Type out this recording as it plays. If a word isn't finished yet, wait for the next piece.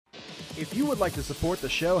If you would like to support the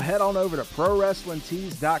show, head on over to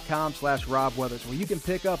ProWrestlingTees.com/Rob Weathers, where you can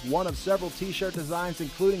pick up one of several t-shirt designs,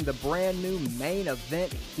 including the brand new Main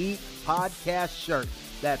Event Heat podcast shirt.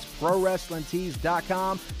 That's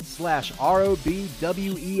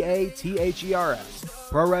ProWrestlingTees.com/ROBWEATHERS.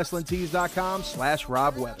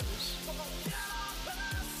 ProWrestlingTees.com/Rob Weathers.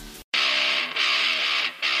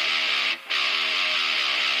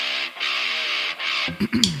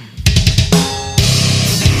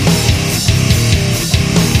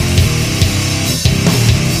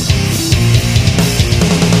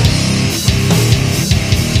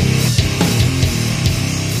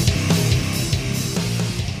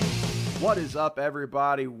 What is up,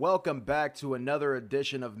 everybody? Welcome back to another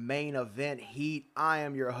edition of Main Event Heat. I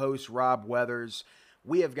am your host, Rob Weathers.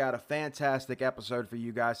 We have got a fantastic episode for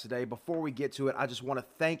you guys today. Before we get to it, I just want to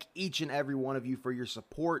thank each and every one of you for your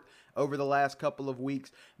support over the last couple of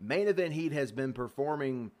weeks. Main Event Heat has been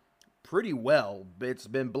performing pretty well. It's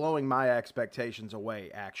been blowing my expectations away,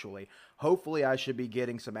 actually. Hopefully, I should be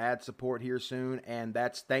getting some ad support here soon, and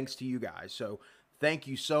that's thanks to you guys. So thank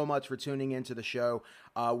you so much for tuning into the show.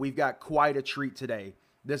 We've got quite a treat today.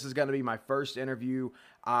 This is going to be my first interview.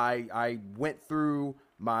 I went through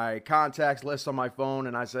my contacts list on my phone,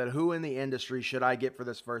 and I said, who in the industry should I get for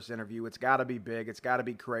this first interview? It's got to be big. It's got to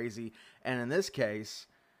be crazy. And in this case,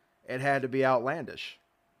 it had to be Outlandish.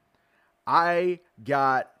 I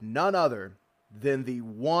got none other than the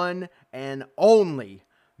one and only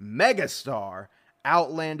megastar,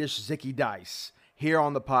 Outlandish Zicky Dice, here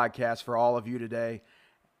on the podcast for all of you today.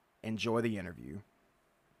 Enjoy the interview.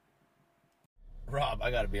 Rob,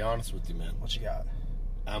 I gotta be honest with you, man. What you got?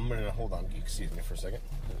 I'm gonna hold on. Excuse me for a second.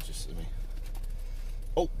 Just let me.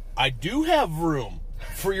 Oh, I do have room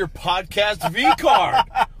for your podcast V card.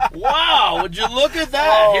 Wow, would you look at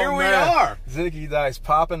that? Oh, here we are. Zicky Dice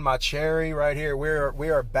popping my cherry right here. We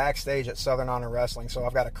are backstage at Southern Honor Wrestling, so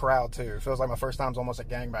I've got a crowd too. It feels like my first time's almost a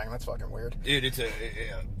gangbang. That's fucking weird. Dude, it's a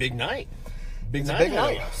big night. It's a big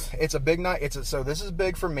night. It's a big night. So this is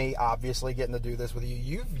big for me, obviously, getting to do this with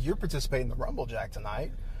you. You're participating in the Rumble Jack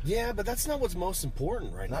tonight. Yeah, but that's not what's most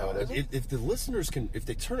important right now. If the listeners if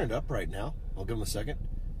they turn it up right now, I'll give them a second.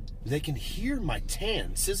 They can hear my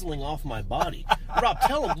tan sizzling off my body. Rob,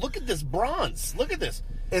 tell them, look at this bronze. Look at this.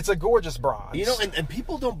 It's a gorgeous bronze. You know, and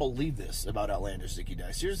people don't believe this about Outlandish Zicky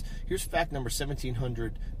Dice. Here's fact number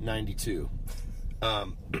 1792.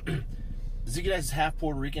 Zicky Dice is half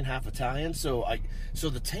Puerto Rican, half Italian, so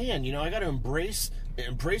the tan, I got to embrace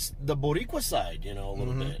the Boricua side, a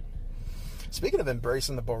little bit. Speaking of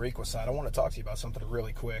embracing the Boricua side, I want to talk to you about something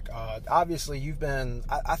really quick. Obviously, you've been...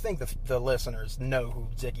 I think the listeners know who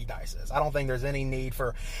Zicky Dice is. I don't think there's any need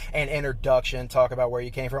for an introduction, talk about where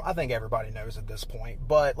you came from. I think everybody knows at this point.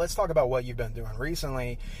 But let's talk about what you've been doing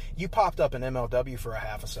recently. You popped up in MLW for a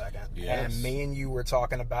half a second. Yes. And me and you were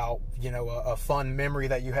talking about, a fun memory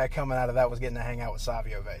that you had coming out of that was getting to hang out with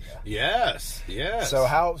Savio Vega. Yes. So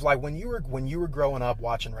how, when you were growing up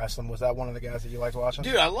watching wrestling, was that one of the guys that you liked watching?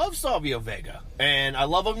 Dude, I love Savio Vega. And I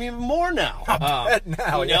love him even more now.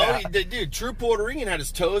 Dude, true Puerto Rican, had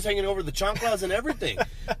his toes hanging over the chanclas and everything.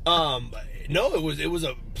 No, it was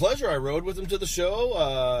a pleasure. I rode with him to the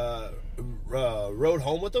show. Rode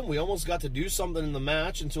home with him. We almost got to do something in the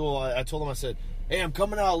match until I told him, I said, hey, I'm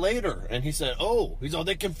coming out later. And he said, oh,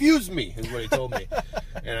 they confused me, is what he told me.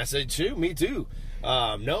 And I said, me too.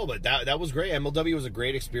 No, but that was great. MLW was a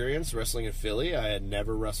great experience wrestling in Philly. I had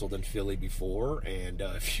never wrestled in Philly before, and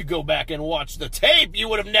if you go back and watch the tape, you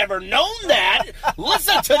would have never known that.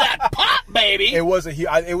 Listen to that pop, baby. It was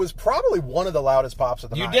probably one of the loudest pops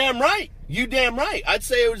of the night. You damn right. I'd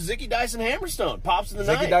say it was Zicky Dice and Hammerstone pops of the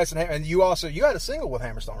night. Zicky Dice and you had a single with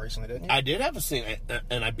Hammerstone recently, didn't you? I did have a single,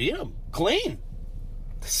 and I beat him clean.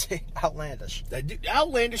 Outlandish.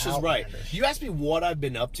 Outlandish is right. You asked me what I've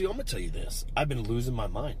been up to. I'm going to tell you this. I've been losing my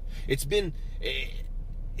mind. It's been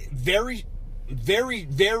very, very,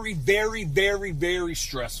 very, very, very, very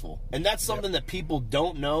stressful. And that's something that people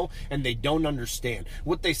don't know and they don't understand.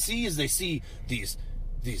 What they see is these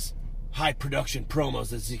high production promos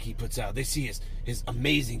that Zicky puts out. They see his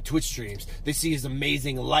amazing Twitch streams. They see his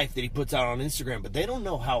amazing life that he puts out on Instagram, but they don't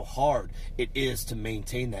know how hard it is to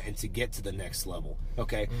maintain that and to get to the next level.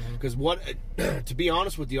 Okay? Because to be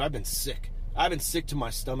honest with you, I've been sick. I've been sick to my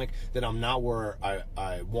stomach that I'm not where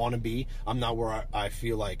I want to be. I'm not where I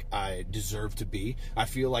feel like I deserve to be. I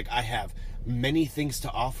feel like I have many things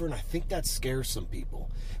to offer, and I think that scares some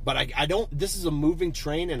people. But I don't, this is a moving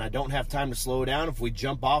train, and I don't have time to slow down. If we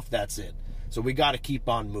jump off, that's it. So we got to keep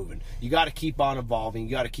on moving. You got to keep on evolving. You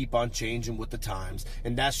got to keep on changing with the times,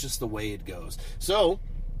 and that's just the way it goes. So,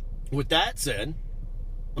 with that said,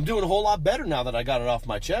 I'm doing a whole lot better now that I got it off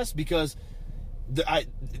my chest because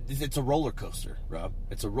it's a roller coaster, Rob.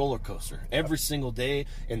 It's a roller coaster. Every single day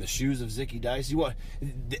in the shoes of Zicky Dice.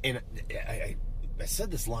 I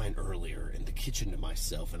said this line earlier in the kitchen to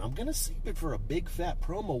myself, and I'm going to save it for a big fat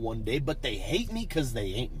promo one day, but they hate me because they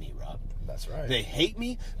ain't me, Rob. That's right. They hate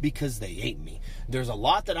me because they ain't me. There's a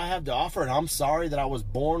lot that I have to offer, and I'm sorry that I was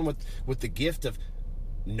born with the gift of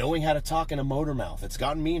knowing how to talk in a motor mouth. It's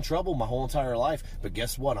gotten me in trouble my whole entire life, but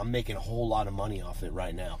guess what? I'm making a whole lot of money off it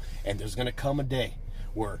right now, and there's going to come a day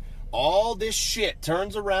where all this shit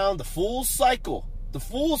turns around, the full cycle, the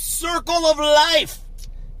full circle of life.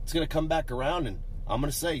 It's going to come back around, and I'm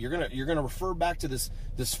going to say you're going to refer back to this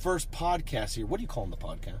first podcast here. What do you call the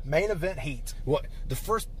podcast? Main Event Heat. What? The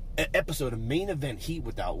first episode of Main Event Heat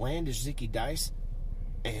with Outlandish Zicky Dice,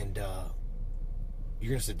 and you're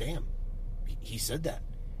going to say, damn, he said that.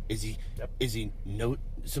 Is he? Yep. Is he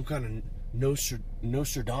some kind of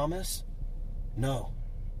Nostradamus? No,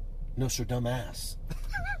 Nostradamus.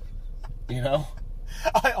 You know.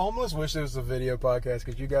 I almost wish there was a video podcast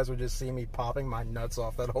because you guys would just see me popping my nuts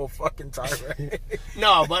off that whole fucking tirade.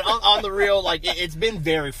 No, but on the real, like it's been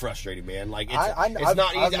very frustrating, man. Like it's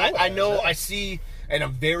not easy. I know. I see. And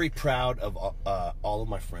I'm very proud of all of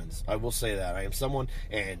my friends. I will say that. I am someone,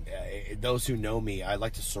 and those who know me, I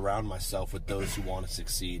like to surround myself with those who want to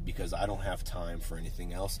succeed because I don't have time for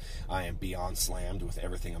anything else. I am beyond slammed with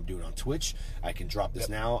everything I'm doing on Twitch. I can drop this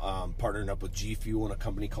now. Partnering up with G Fuel and a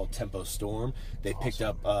company called Tempo Storm. They picked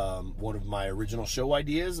up one of my original show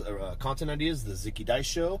ideas, content ideas, the Zicky Dice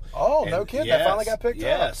Show. Oh, no kidding. That finally got picked up.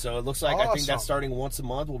 Yeah, so it looks like I think that's starting once a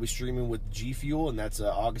month. We'll be streaming with G Fuel, and that's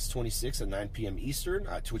August 26th at 9 p.m. Eastern.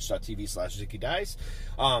 Twitch.tv/Zicky Dice.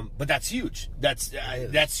 But that's huge. That's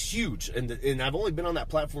huge. And I've only been on that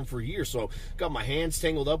platform for a year, so got my hands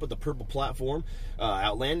tangled up with the purple platform.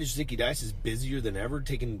 Outlandish Zicky Dice is busier than ever,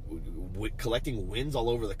 collecting wins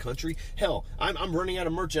all over the country. Hell, I'm running out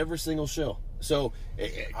of merch every single show. So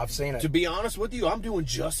I've seen it. To be honest with you, I'm doing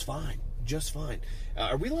just fine. Just fine.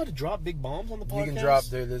 Are we allowed to drop big bombs on the podcast? You can drop,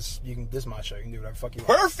 dude. This is my show. You can do whatever the fuck you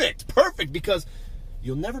want. Perfect. Because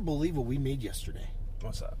you'll never believe what we made yesterday.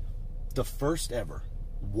 What's that? The first ever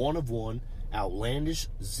one of one Outlandish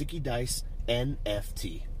Zicky Dice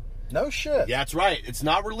NFT. No shit. Yeah, that's right. It's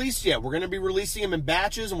not released yet. We're going to be releasing them in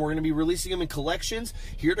batches, and we're going to be releasing them in collections.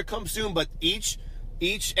 Here to come soon. But each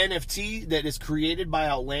NFT that is created by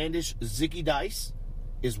Outlandish Zicky Dice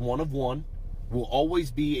is one of one. Will always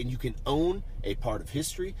be, and you can own a part of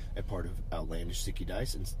history, a part of Outlandish Zicky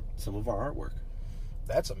Dice, and some of our artwork.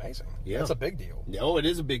 That's amazing. Yeah. That's a big deal. No, it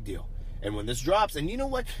is a big deal. And when this drops, and you know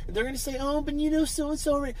what? They're going to say, oh, but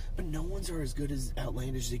so-and-so already. But no one's are as good as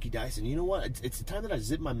Outlandish Zicky Dice. And you know what? It's the time that I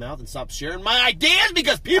zip my mouth and stop sharing my ideas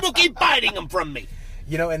because people keep biting them from me.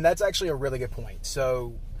 You know, and that's actually a really good point.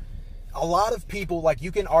 So a lot of people, like,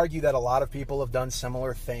 you can argue that a lot of people have done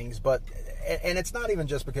similar things, but, and it's not even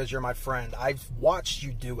just because you're my friend. I've watched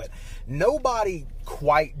you do it. Nobody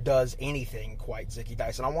quite does anything quite Zicky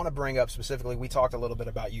Dice. And I want to bring up specifically, we talked a little bit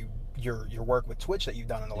about your work with Twitch that you've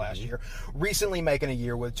done in the last year. Recently making a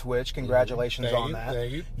year with Twitch. Congratulations on that.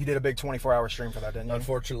 Thank you. You did a big 24-hour stream for that, didn't you?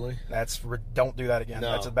 Unfortunately. Don't do that again.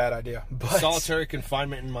 No. That's a bad idea. But solitary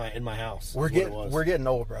confinement in my house. We're getting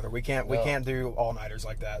old, brother. We can't do all-nighters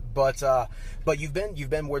like that. But you've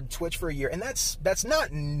been with Twitch for a year, and that's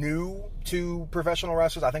not new to professional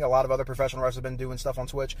wrestlers. I think a lot of other professional wrestlers have been doing stuff on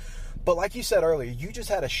Twitch. But like you said earlier, you just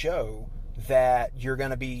had a show that you're going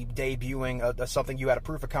to be debuting something you had a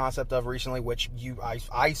proof of concept of recently, which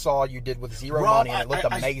I saw you did with zero money, and it looked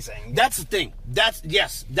amazing. That's the thing. That's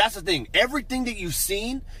the thing. Everything that you've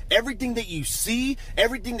seen, everything that you see,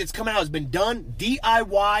 everything that's come out has been done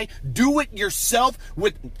DIY, do it yourself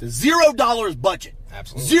with $0 budget.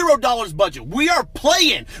 Absolutely. $0 budget. We are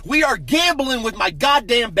playing. We are gambling with my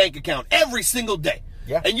goddamn bank account every single day.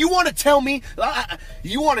 Yeah. And you want to tell me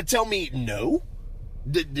no?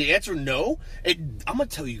 The answer no? I'm going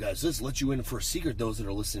to tell you guys this, let you in for a secret, those that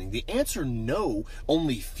are listening. The answer no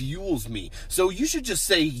only fuels me. So you should just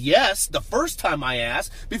say yes the first time I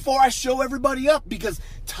ask before I show everybody up, because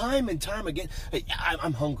time and time again,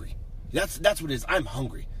 I'm hungry. That's what it is. I'm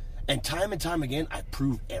hungry. And time again, I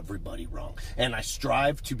prove everybody wrong. And I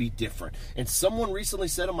strive to be different. And someone recently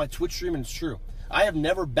said on my Twitch stream, and it's true, I have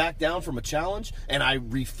never backed down from a challenge, and I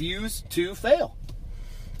refuse to fail.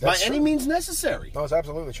 That's by any means necessary. No, it's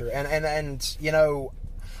absolutely true. And you know,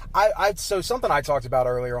 so something I talked about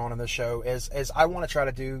earlier on in this show is I want to try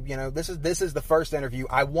to do, you know, this is the first interview.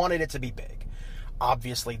 I wanted it to be big.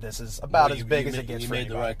 obviously this is about as big as it gets you for made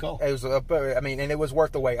the anybody. right call. It was, and it was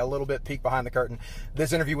worth the wait. A little bit peek behind the curtain.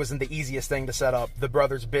 This interview wasn't the easiest thing to set up. The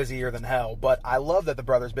brother's busier than hell, but I love that the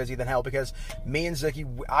brother's busier than hell because me and Zicky,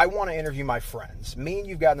 I want to interview my friends. Me and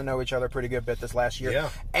you've gotten to know each other a pretty good bit this last year,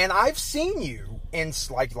 and I've seen you in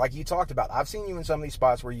like you talked about. I've seen you in some of these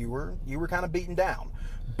spots where you were kind of beaten down,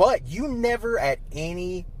 but you never at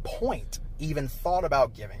any point even thought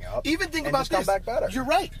about giving up. Even think and about just this. Come back better.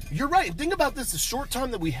 You're right. Think about this. The short time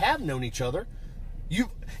that we have known each other.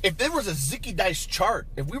 If there was a Zicky Dice chart,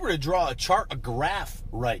 if we were to draw a graph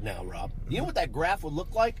right now, Rob, you know what that graph would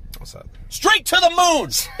look like? What's that? Straight to the moon.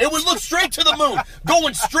 It would look straight to the moon,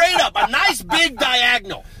 going straight up, a nice big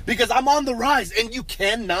diagonal. Because I'm on the rise, and you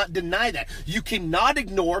cannot deny that. You cannot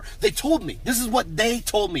ignore. They told me. This is what they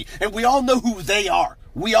told me, and we all know who they are.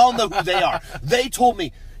 We all know who they are. They told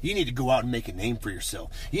me, you need to go out and make a name for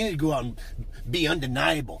yourself. You need to go out and be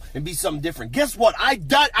undeniable and be something different. Guess what? I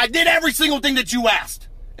did every single thing that you asked.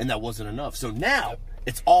 And that wasn't enough. So now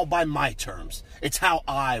it's all by my terms. It's how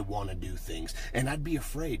I want to do things. And I'd be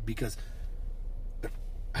afraid because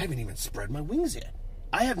I haven't even spread my wings yet.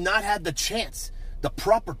 I have not had the chance, the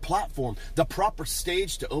proper platform, the proper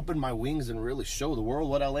stage to open my wings and really show the world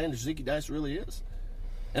what Outlandish Zicky Dice really is.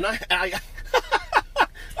 And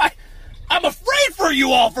I'm afraid for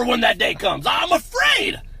you all for when that day comes. I'm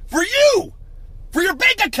afraid for you, for your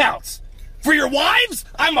bank accounts, for your wives.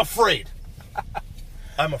 I'm afraid.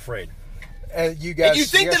 I'm afraid. You guys, and you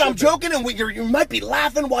think that I'm joking, and you might be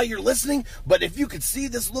laughing while you're listening, but if you could see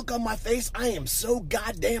this look on my face, I am so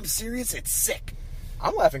goddamn serious, it's sick.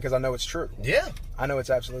 I'm laughing because I know it's true. Yeah. I know it's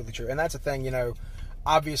absolutely true. And that's the thing,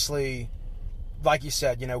 obviously, like you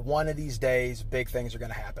said, one of these days, big things are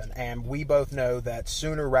going to happen. And we both know that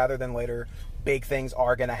sooner rather than later, big things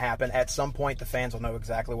are going to happen. At some point, the fans will know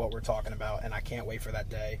exactly what we're talking about, and I can't wait for that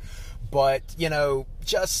day. But,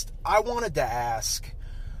 I wanted to ask,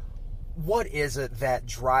 what is it that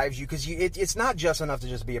drives you? Because it's not just enough to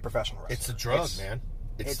just be a professional wrestler. It's a drug, man.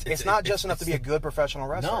 It's not just enough to be a good professional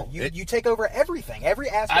wrestler. No. You take over everything, every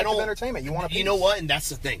aspect of entertainment. You want to. You know what? And that's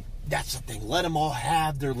the thing. Let them all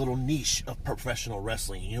have their little niche of professional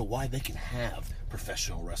wrestling. You know why they can have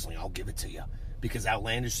professional wrestling? I'll give it to you. Because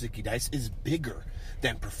Outlandish Zicky Dice is bigger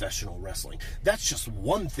than professional wrestling. That's just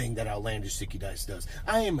one thing that Outlandish Zicky Dice does.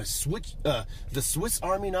 I am the Swiss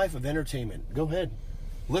Army knife of entertainment. Go ahead.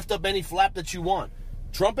 Lift up any flap that you want.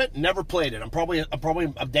 Trumpet, never played it. I'm probably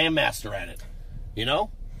a damn master at it.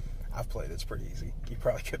 I've played it. It's pretty easy. You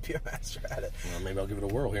probably could be a master at it. Well, maybe I'll give it a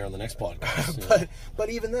whirl here on the next podcast. but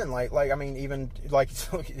even then, even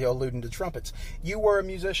alluding to trumpets, you were a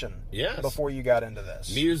musician. Yes. Before you got into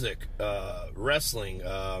this. Music, wrestling,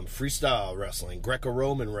 freestyle wrestling,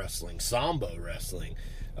 Greco-Roman wrestling, Samba wrestling.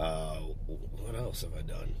 What else have I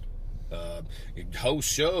done? Host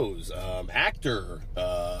shows, actor,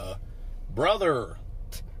 brother,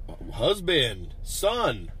 husband,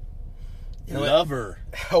 son. Lover.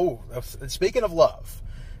 Oh, speaking of love,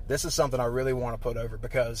 this is something I really want to put over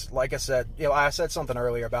because, like I said, I said something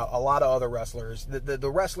earlier about a lot of other wrestlers.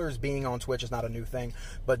 The wrestlers being on Twitch is not a new thing,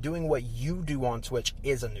 but doing what you do on Twitch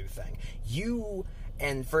is a new thing.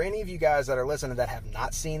 And for any of you guys that are listening that have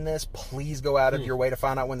not seen this, please go out of your way to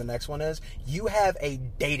find out when the next one is. You have a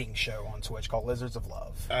dating show on Twitch called Lizards of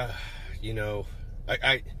Love. I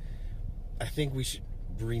think we should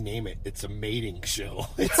rename it. It's a mating show.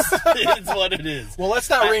 It's what it is. Well, let's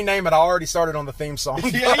not rename it. I already started on the theme song.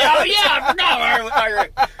 Yeah, I forgot. All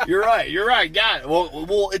right. You're right. Got it.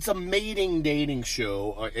 Well, it's a mating dating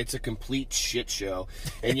show. It's a complete shit show.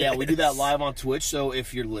 And yeah, we do that live on Twitch. So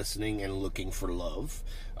if you're listening and looking for love,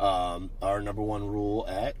 our number one rule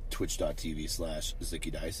at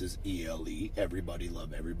twitch.tv/Zicky Dice is ELE. Everybody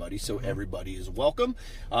love everybody. So everybody is welcome.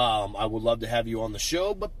 I would love to have you on the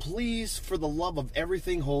show, but please, for the love of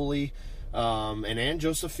everything holy, and Aunt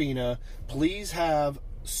Josephina, please have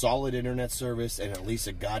solid internet service and at least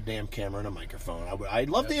a goddamn camera and a microphone. I'd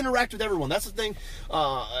love to interact with everyone. That's the thing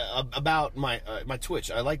about my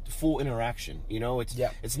Twitch. I like full interaction.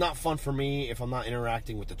 It's not fun for me if I'm not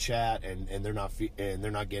interacting with the chat and they're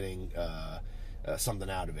not getting something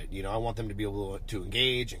out of it. I want them to be able to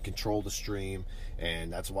engage and control the stream,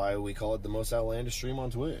 and that's why we call it the most outlandish stream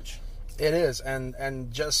on Twitch. It is,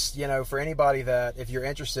 and just, for anybody that, if you're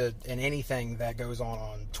interested in anything that goes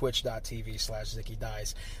on twitch.tv/Zicky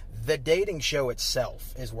Dice, the dating show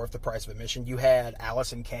itself is worth the price of admission. You had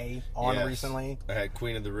Allison Kay on recently. I had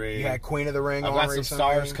Queen of the Ring. You had Queen of the Ring on recently. I've got recently. some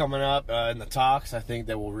stars coming up in the talks, I think,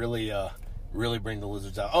 that will really bring the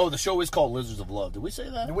lizards out. Oh, the show is called Lizards of Love. Did we say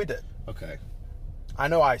that? We did. Okay. I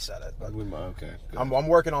know I said it, but okay. Good. I'm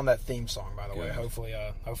working on that theme song, by the way. Good.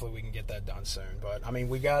 Hopefully we can get that done soon. But I mean,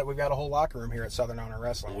 we've got a whole locker room here at Southern Honor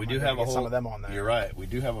Wrestling. We do have a whole. Some of them on there. You're right. We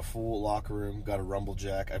do have a full locker room. Got a Rumble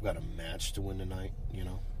Jack. I've got a match to win tonight. You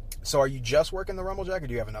know. So are you just working the Rumble Jack, or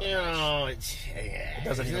do you have another match? It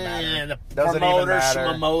doesn't even matter. The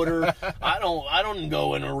promoter. I don't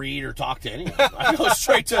go in and read or talk to anyone.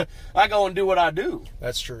 I go and do what I do.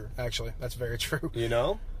 That's true. Actually, that's very true. You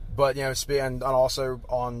know. But, you know, and also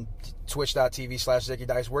on twitch.tv/Zicky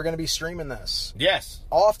Dice, we're going to be streaming this. Yes.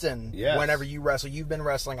 Often, yes. Whenever you wrestle. You've been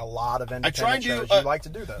wrestling a lot of independent shows. You like to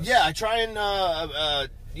do this. Yeah, I try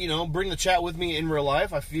and, bring the chat with me in real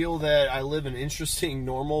life. I feel that I live an interesting,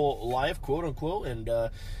 normal life, quote unquote, and I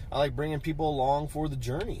like bringing people along for the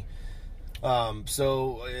journey.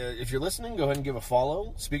 So if you're listening, go ahead and give a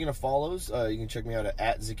follow. Speaking of follows, you can check me out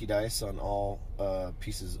at Zicky Dice on all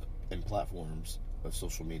pieces and platforms of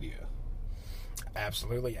social media.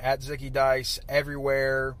 Absolutely. At Zicky Dice,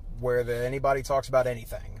 everywhere where anybody talks about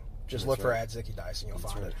anything. Just look for at Zicky Dice and you'll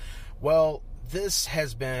find it. Well, this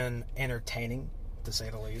has been entertaining, to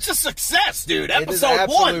say the least. It's a success, dude. Episode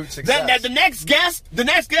 1. The next guest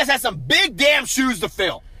has some big damn shoes to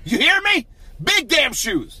fill. You hear me? Big damn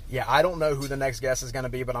shoes. Yeah, I don't know who the next guest is going to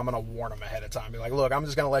be, but I'm going to warn them ahead of time. Be like, look, I'm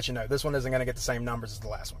just going to let you know. This one isn't going to get the same numbers as the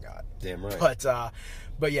last one got. Damn right.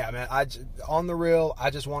 But yeah, man, on the real,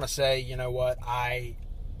 I just want to say, you know what,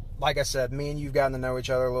 like I said, me and you've gotten to know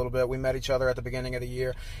each other a little bit. We met each other at the beginning of the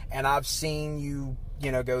year, and I've seen you,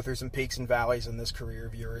 go through some peaks and valleys in this career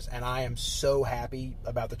of yours, and I am so happy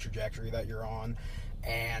about the trajectory that you're on,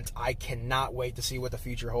 and I cannot wait to see what the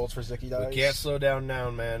future holds for Zicky Dice. We can't slow down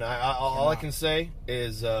now, man. All I can say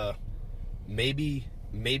is maybe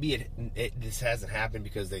this hasn't happened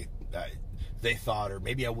because they thought, or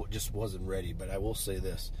maybe I just wasn't ready, but I will say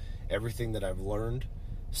this. Everything that I've learned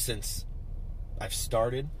since I've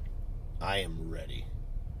started, I am ready.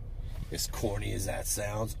 As corny as that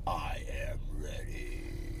sounds, I am ready.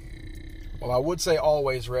 Well, I would say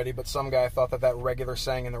always ready, but some guy thought that regular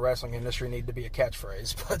saying in the wrestling industry needed to be a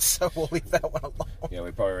catchphrase, but so we'll leave that one alone. Yeah,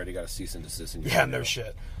 we probably already got a cease and desist in your Yeah, no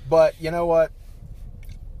shit. But you know what?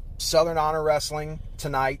 Southern Honor Wrestling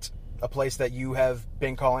tonight, a place that you have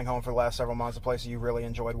been calling home for the last several months, a place that you really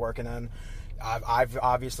enjoyed working in. I've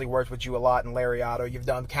obviously worked with you a lot in Lariato. You've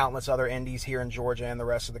done countless other indies here in Georgia and the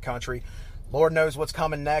rest of the country. Lord knows what's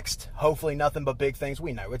coming next. Hopefully nothing but big things.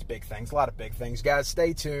 We know it's big things, a lot of big things. Guys,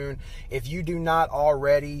 stay tuned. If you do not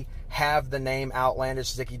already have the name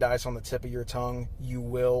Outlandish Zicky Dice on the tip of your tongue, you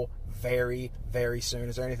will very, very soon.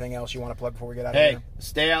 Is there anything else you want to plug before we get out of here? Hey,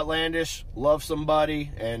 stay outlandish, love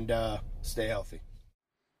somebody, and stay healthy.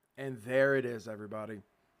 And there it is, everybody.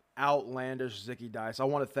 Outlandish Zicky Dice. I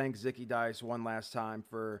want to thank Zicky Dice one last time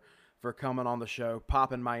for coming on the show,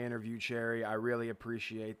 popping my interview cherry. I really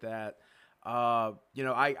appreciate that. I've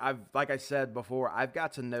like I said before, I've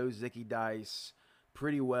got to know Zicky Dice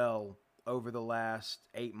pretty well over the last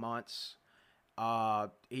 8 months. I'm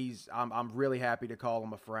really happy to call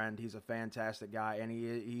him a friend. He's a fantastic guy, and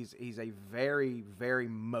he's a very, very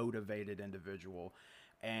motivated individual.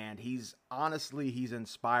 And he's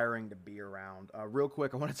inspiring to be around. Real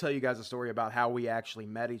quick, I want to tell you guys a story about how we actually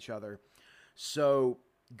met each other. So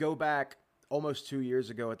go back almost 2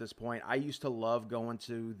 years ago at this point. I used to love going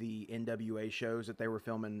to the NWA shows that they were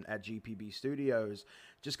filming at GPB Studios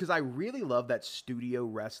just because I really love that studio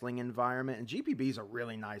wrestling environment. And GPB is a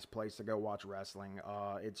really nice place to go watch wrestling.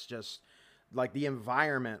 It's just like the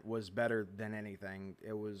environment was better than anything.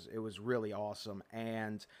 It was really awesome.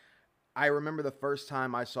 And I remember the first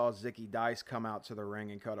time I saw Zicky Dice come out to the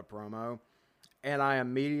ring and cut a promo, and I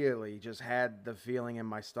immediately just had the feeling in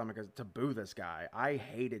my stomach to boo this guy. I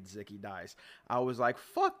hated Zicky Dice. I was like,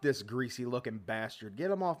 fuck this greasy-looking bastard.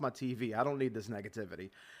 Get him off my TV. I don't need this negativity.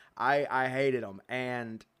 I hated him,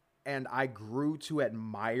 and I grew to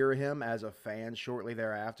admire him as a fan shortly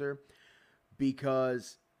thereafter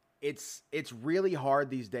because it's really hard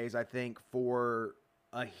these days, I think, for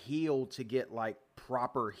a heel to get like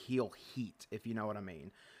proper heel heat, if you know what I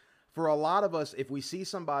mean. For a lot of us, if we see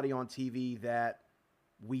somebody on TV that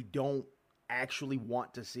we don't actually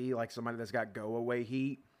want to see, like somebody that's got go away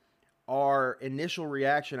heat, our initial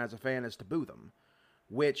reaction as a fan is to boo them,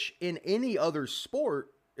 which in any other sport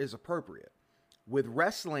is appropriate. With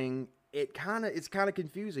wrestling, it's kind of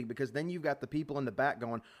confusing because then you've got the people in the back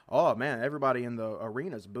going, oh man, everybody in the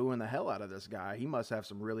arena's booing the hell out of this guy. He must have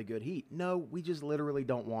some really good heat. No, we just literally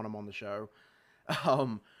don't want him on the show.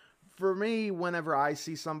 For me, whenever I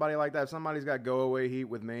see somebody like that, if somebody's got go away heat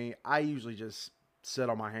with me, I usually just sit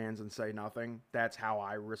on my hands and say nothing. That's how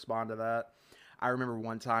I respond to that. I remember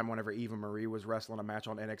one time whenever Eva Marie was wrestling a match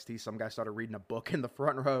on NXT, some guy started reading a book in the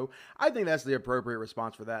front row. I think that's the appropriate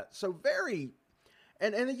response for that. So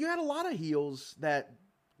and you had a lot of heels that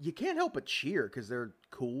you can't help but cheer because they're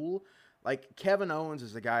cool. Like Kevin Owens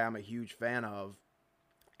is a guy I'm a huge fan of.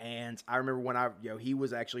 And I remember when he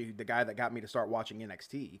was actually the guy that got me to start watching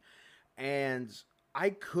NXT. And I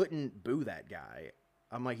couldn't boo that guy.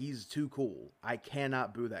 I'm like, he's too cool. I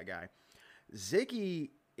cannot boo that guy. Zicky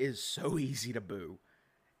is so easy to boo.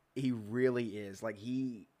 He really is. Like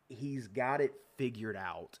he's got it figured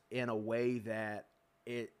out in a way that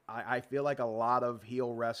I feel like a lot of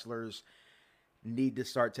heel wrestlers need to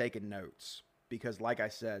start taking notes. Because like I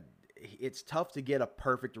said, it's tough to get a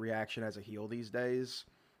perfect reaction as a heel these days.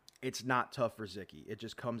 It's not tough for Zicky. It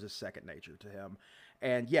just comes as second nature to him.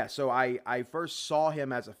 And yeah, so I first saw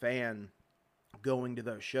him as a fan going to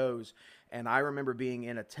those shows, and I remember being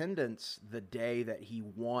in attendance the day that he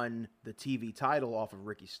won the TV title off of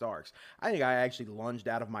Ricky Starks. I think I actually lunged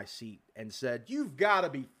out of my seat and said, "You've got to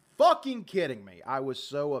be fucking kidding me." I was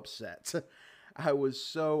so upset. I was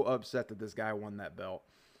so upset that this guy won that belt.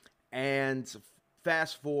 And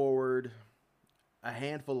fast forward a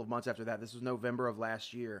handful of months after that, this was November of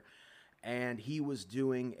last year, and he was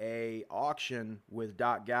doing a auction with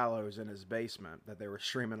Doc Gallows in his basement that they were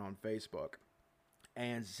streaming on Facebook.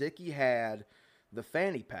 And Zicky had the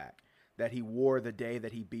fanny pack that he wore the day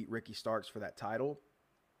that he beat Ricky Starks for that title,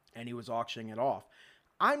 and he was auctioning it off.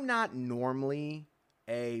 I'm not normally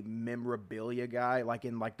a memorabilia guy, like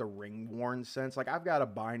in like the ring-worn sense. Like I've got a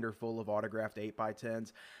binder full of autographed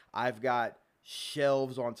 8x10s. I've got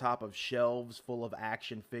shelves on top of shelves full of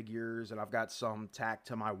action figures, and I've got some tacked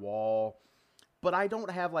to my wall. But I don't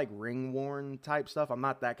have like ring-worn type stuff. I'm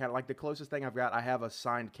not that kind of, like the closest thing I've got, I have a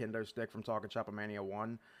signed kendo stick from Talkin' Choppa Mania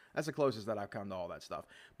 1. That's the closest that I've come to all that stuff.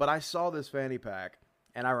 But I saw this fanny pack,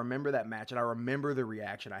 and I remember that match, and I remember the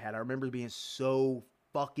reaction I had. I remember being so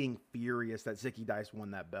fucking furious that Zicky Dice won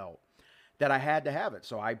that belt that I had to have it.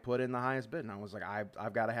 So I put in the highest bid, and I was like,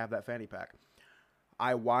 I've got to have that fanny pack.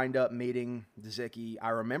 I wind up meeting Zicky. I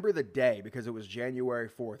remember the day because it was January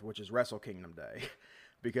 4th, which is Wrestle Kingdom Day,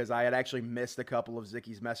 because I had actually missed a couple of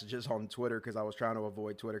Zicky's messages on Twitter because I was trying to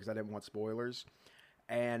avoid Twitter because I didn't want spoilers.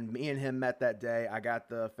 And me and him met that day. I got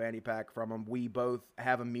the fanny pack from him. We both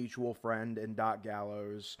have a mutual friend in Doc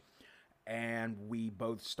Gallows, and we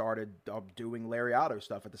both started doing Lariato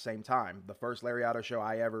stuff at the same time. The first Lariato show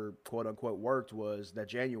I ever, quote-unquote, worked was that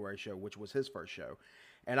January show, which was his first show.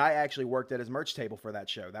 And I actually worked at his merch table for that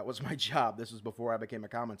show. That was my job. This was before I became a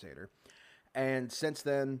commentator. And since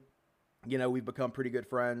then, you know, we've become pretty good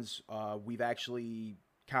friends. We've actually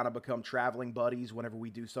kind of become traveling buddies whenever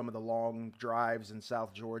we do some of the long drives in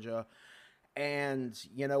South Georgia. And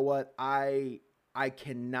you know what? I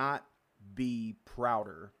cannot be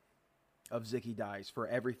prouder of Zicky Dice for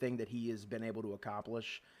everything that he has been able to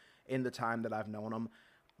accomplish in the time that I've known him.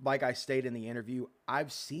 Like I stated in the interview,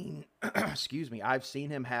 I've seen, I've seen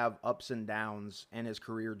him have ups and downs in his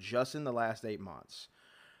career just in the last 8 months.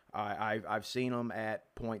 I've seen him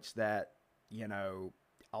at points that, you know,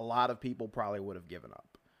 a lot of people probably would have given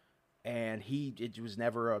up. And it was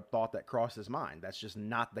never a thought that crossed his mind. That's just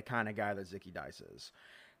not the kind of guy that Zicky Dice is.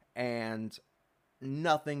 And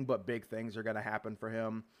nothing but big things are going to happen for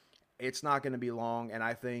him. It's not going to be long, and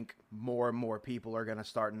I think more and more people are going to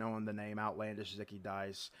start knowing the name Outlandish Zicky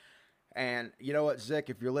Dice. And you know what, Zick,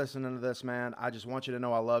 if you're listening to this, man, I just want you to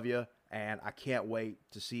know I love you, and I can't wait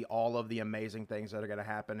to see all of the amazing things that are going to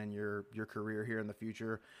happen in your career here in the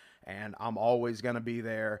future. And I'm always going to be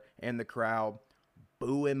there in the crowd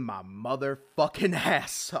booing my motherfucking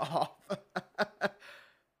ass off.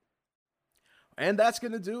 And that's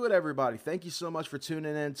going to do it, everybody. Thank you so much for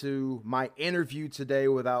tuning in to my interview today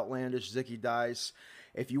with Outlandish Zicky Dice.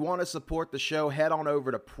 If you want to support the show, head on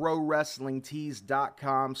over to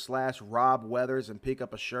ProWrestlingTees.com/Rob Weathers and pick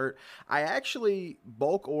up a shirt. I actually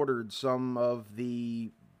bulk ordered some of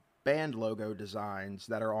the band logo designs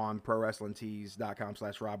that are on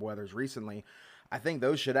ProWrestlingTees.com/Rob Weathers recently. I think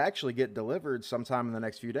those should actually get delivered sometime in the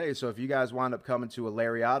next few days. So if you guys wind up coming to a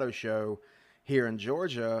Lariato show here in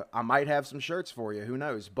Georgia, I might have some shirts for you. Who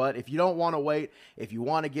knows? But if you don't want to wait, if you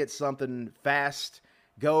want to get something fast,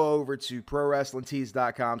 go over to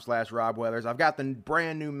ProWrestlingTees.com/Rob Weathers. I've got the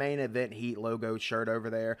brand new Main Event Heat logo shirt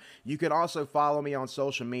over there. You can also follow me on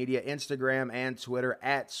social media, Instagram and Twitter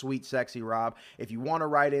at SweetSexyRob. If you want to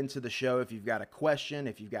write into the show, if you've got a question,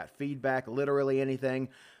 if you've got feedback, literally anything,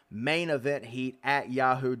 Main Event Heat at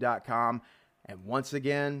yahoo.com. And once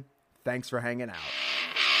again, thanks for hanging out.